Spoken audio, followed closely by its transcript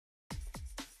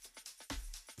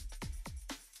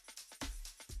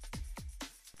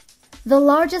The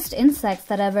largest insects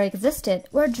that ever existed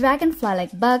were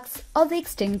dragonfly-like bugs of the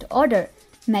extinct order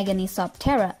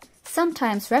Megabugs,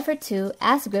 sometimes referred to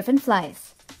as griffin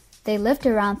flies. They lived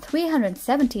around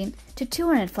 317 to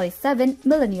 247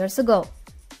 million years ago.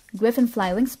 Griffin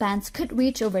fly wingspans could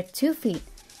reach over 2 feet,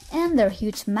 and their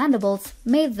huge mandibles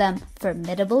made them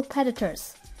formidable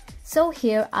predators. So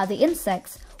here are the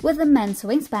insects with immense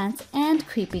wingspans and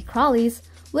creepy crawlies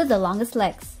with the longest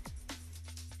legs.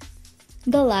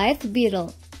 Goliath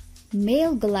beetle.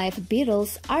 Male Goliath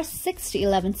beetles are 6 to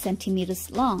 11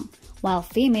 centimeters long, while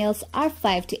females are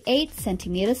 5 to 8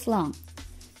 centimeters long.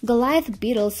 Goliath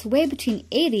beetles weigh between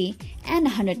 80 and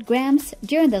 100 grams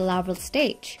during the larval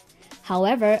stage.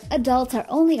 However, adults are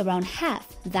only around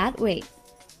half that weight.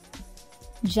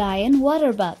 Giant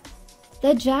water bug.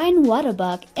 The giant water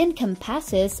bug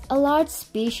encompasses a large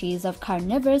species of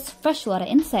carnivorous freshwater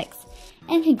insects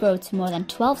and can grow to more than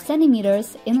 12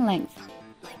 centimeters in length.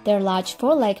 Their large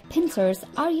four-legged pincers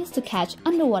are used to catch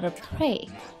underwater prey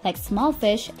like small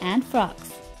fish and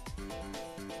frogs.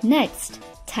 Next,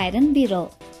 Titan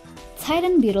beetle.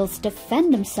 Titan beetles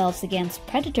defend themselves against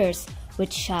predators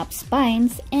with sharp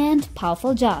spines and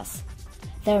powerful jaws.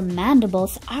 Their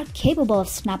mandibles are capable of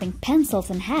snapping pencils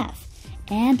in half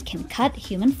and can cut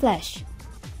human flesh.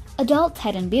 Adult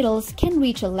Titan beetles can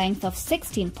reach a length of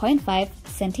 16.5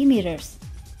 centimeters.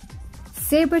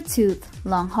 Saber-toothed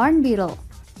longhorn beetle.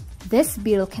 This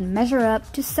beetle can measure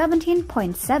up to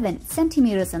 17.7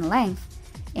 centimeters in length,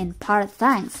 in part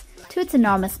thanks to its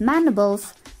enormous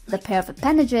mandibles, the pair of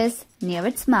appendages near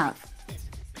its mouth.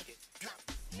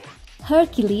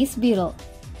 Hercules beetle.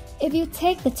 If you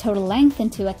take the total length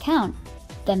into account,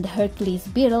 then the Hercules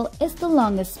beetle is the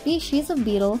longest species of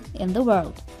beetle in the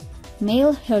world.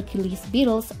 Male Hercules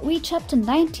beetles reach up to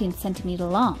 19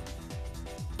 centimeters long.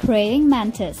 Praying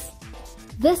mantis.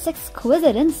 This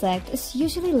exquisite insect is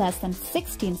usually less than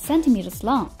 16 centimeters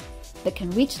long, but can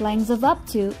reach lengths of up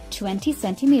to 20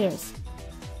 centimeters.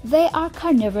 They are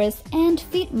carnivorous and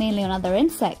feed mainly on other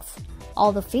insects,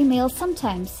 although females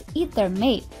sometimes eat their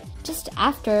mate just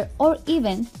after or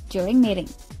even during mating.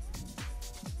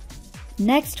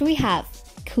 Next we have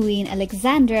Queen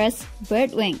Alexandra's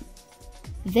birdwing.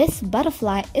 This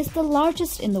butterfly is the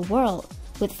largest in the world,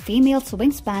 with females'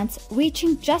 wingspans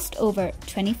reaching just over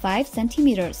 25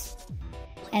 centimeters.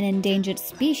 An endangered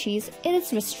species, it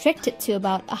is restricted to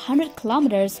about 100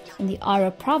 kilometers in the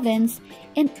Ara province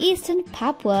in eastern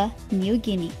Papua New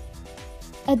Guinea.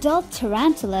 Adult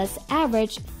tarantulas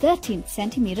average 13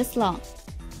 centimeters long.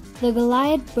 The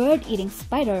Goliath bird-eating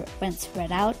spider, when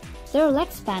spread out, their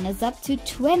leg span is up to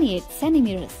 28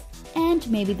 centimeters and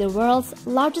may be the world's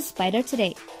largest spider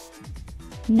today.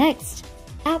 Next,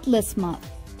 Atlas moth.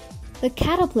 The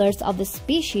caterpillars of this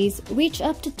species reach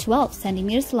up to 12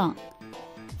 centimeters long.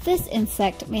 This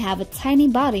insect may have a tiny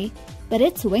body, but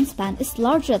its wingspan is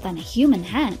larger than a human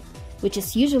hand, which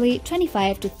is usually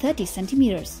 25 to 30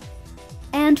 centimeters.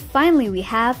 And finally we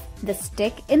have the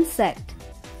stick insect.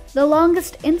 The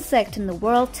longest insect in the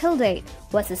world till date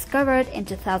was discovered in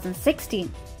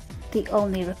 2016. The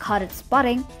only recorded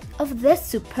spotting of this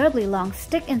superbly long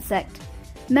stick insect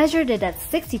measured it at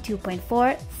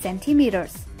 62.4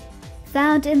 centimeters.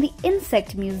 Found in the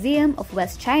Insect Museum of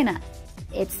West China,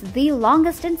 it's the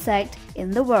longest insect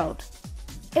in the world.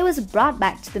 It was brought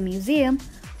back to the museum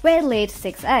where it laid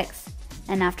 6 eggs,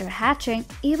 and after hatching,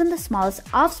 even the smallest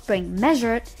offspring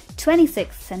measured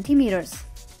 26 centimeters.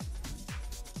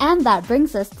 And that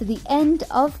brings us to the end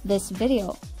of this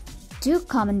video. Do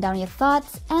comment down your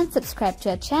thoughts and subscribe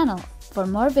to our channel for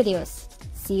more videos.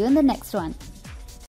 See you in the next one.